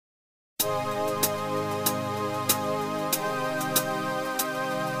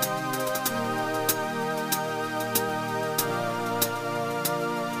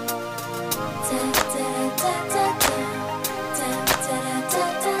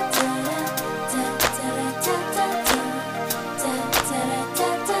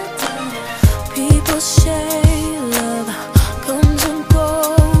People say love comes and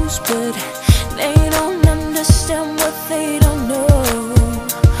goes, but they don't understand what they don't know.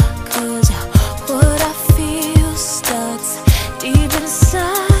 'Cause what I feel starts deep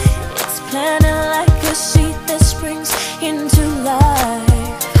inside. It's planted like a seed that springs into life.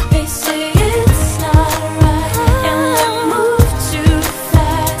 They say it's not right and we move too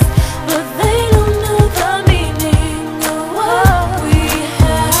fast, but they don't know the meaning of what we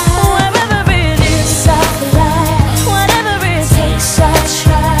have. Wherever it is I fly, whatever it takes I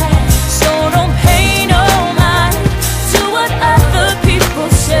try. So don't pay no mind to what other people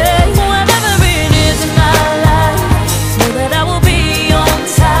say. Whatever it is in my life, know that I will be on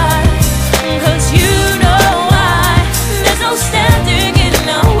time. 'Cause you know why, there's no standing in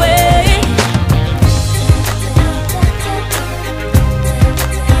our way.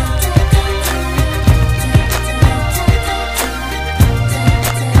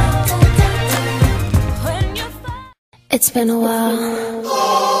 When you It's been a while.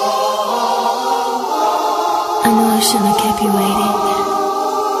 I know I shouldn't have kept you waiting,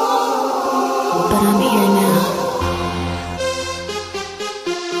 but I'm here now.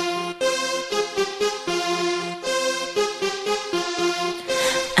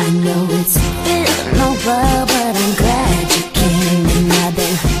 I know it's been a while, but I'm glad you came. And I've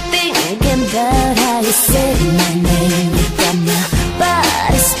been thinking about how you said my name. You got my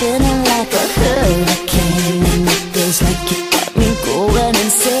body spinning like a hurricane, and it feels like you got me going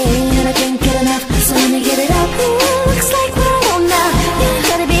insane. And I can't get enough, so let me get it out. Ooh, looks like we're on now. You ain't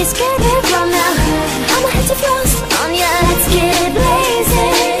gotta be scared, let's run now. I'ma hit the frost on ya, let's get it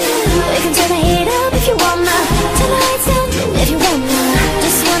blazing. We can turn the heat up if you wanna, turn the lights down if you wanna.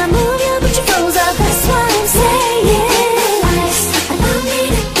 Just wanna move you, but you froze up, that's what I'm saying. Ice, allow me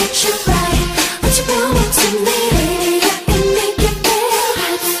to get you right. What you warm up to me, baby, I can make you feel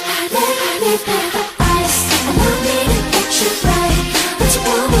hot. Let me have the ice, allow me to get you right. What you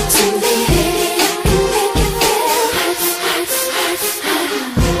warm up to me, baby, I can make you feel hot.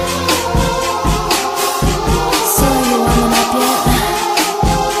 So you warming up yet?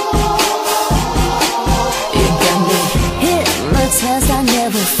 You got me hypnotized, I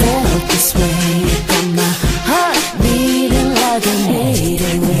never felt this way. You got my heart beating like an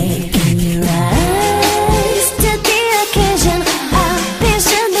 808. Can you rise to the occasion? I'm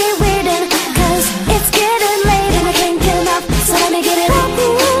patiently waiting, 'cause it's getting late and I can't get enough, so let me get it up.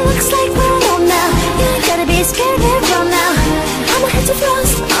 Ooh, looks like we're on now. You ain't gotta be scared, let's run now. I'ma hit the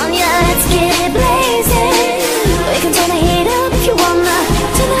frost on ya, let's get it blazing. We can turn the heat up if you wanna,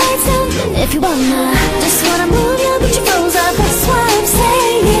 turn the lights down if you wanna. Just wanna move you, but you froze up, that's what I'm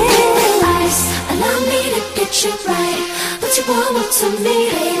saying. Ice, allow me to get you right. What you warm up to me,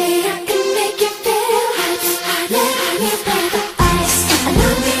 baby, I can make you feel hot. Let me have the ice,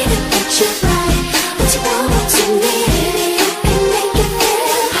 allow me to get you right. What you warm up to me, baby, I can make you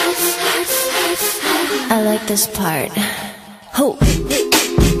feel hot. I like this part. Ho!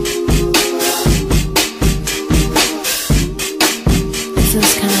 It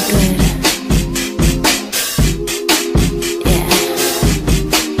feels kinda good. Yeah.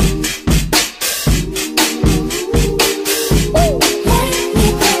 Let me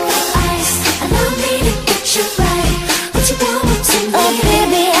break the ice, allow me to get you right. What you warm up to me, oh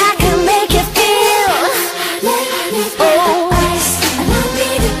baby, I can make you feel. Let me break the ice, allow me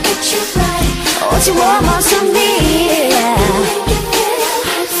to get you right. What you warm up to me, yeah.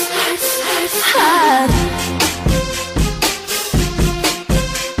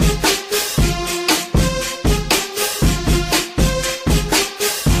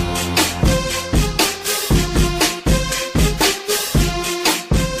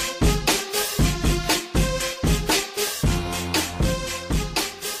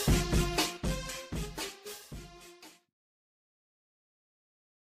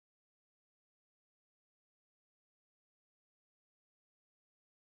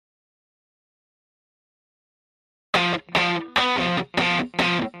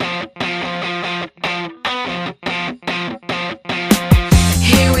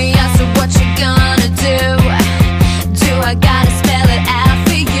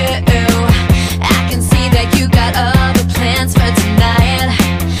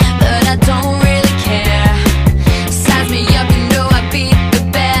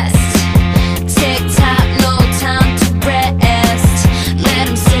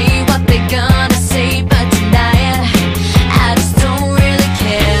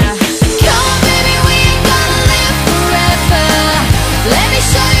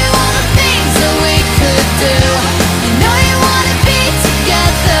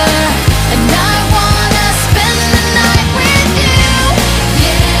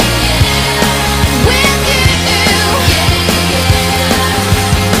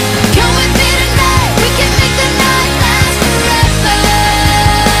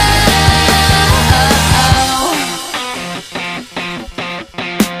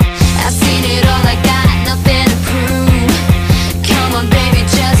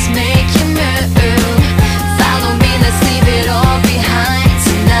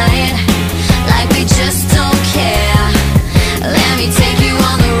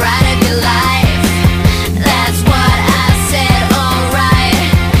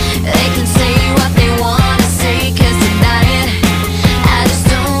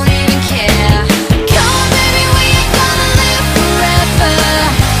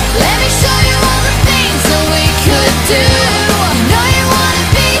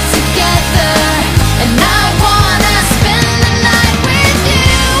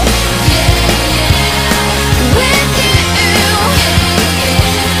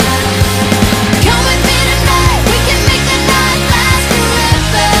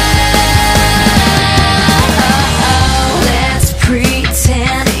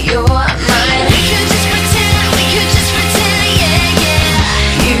 pretend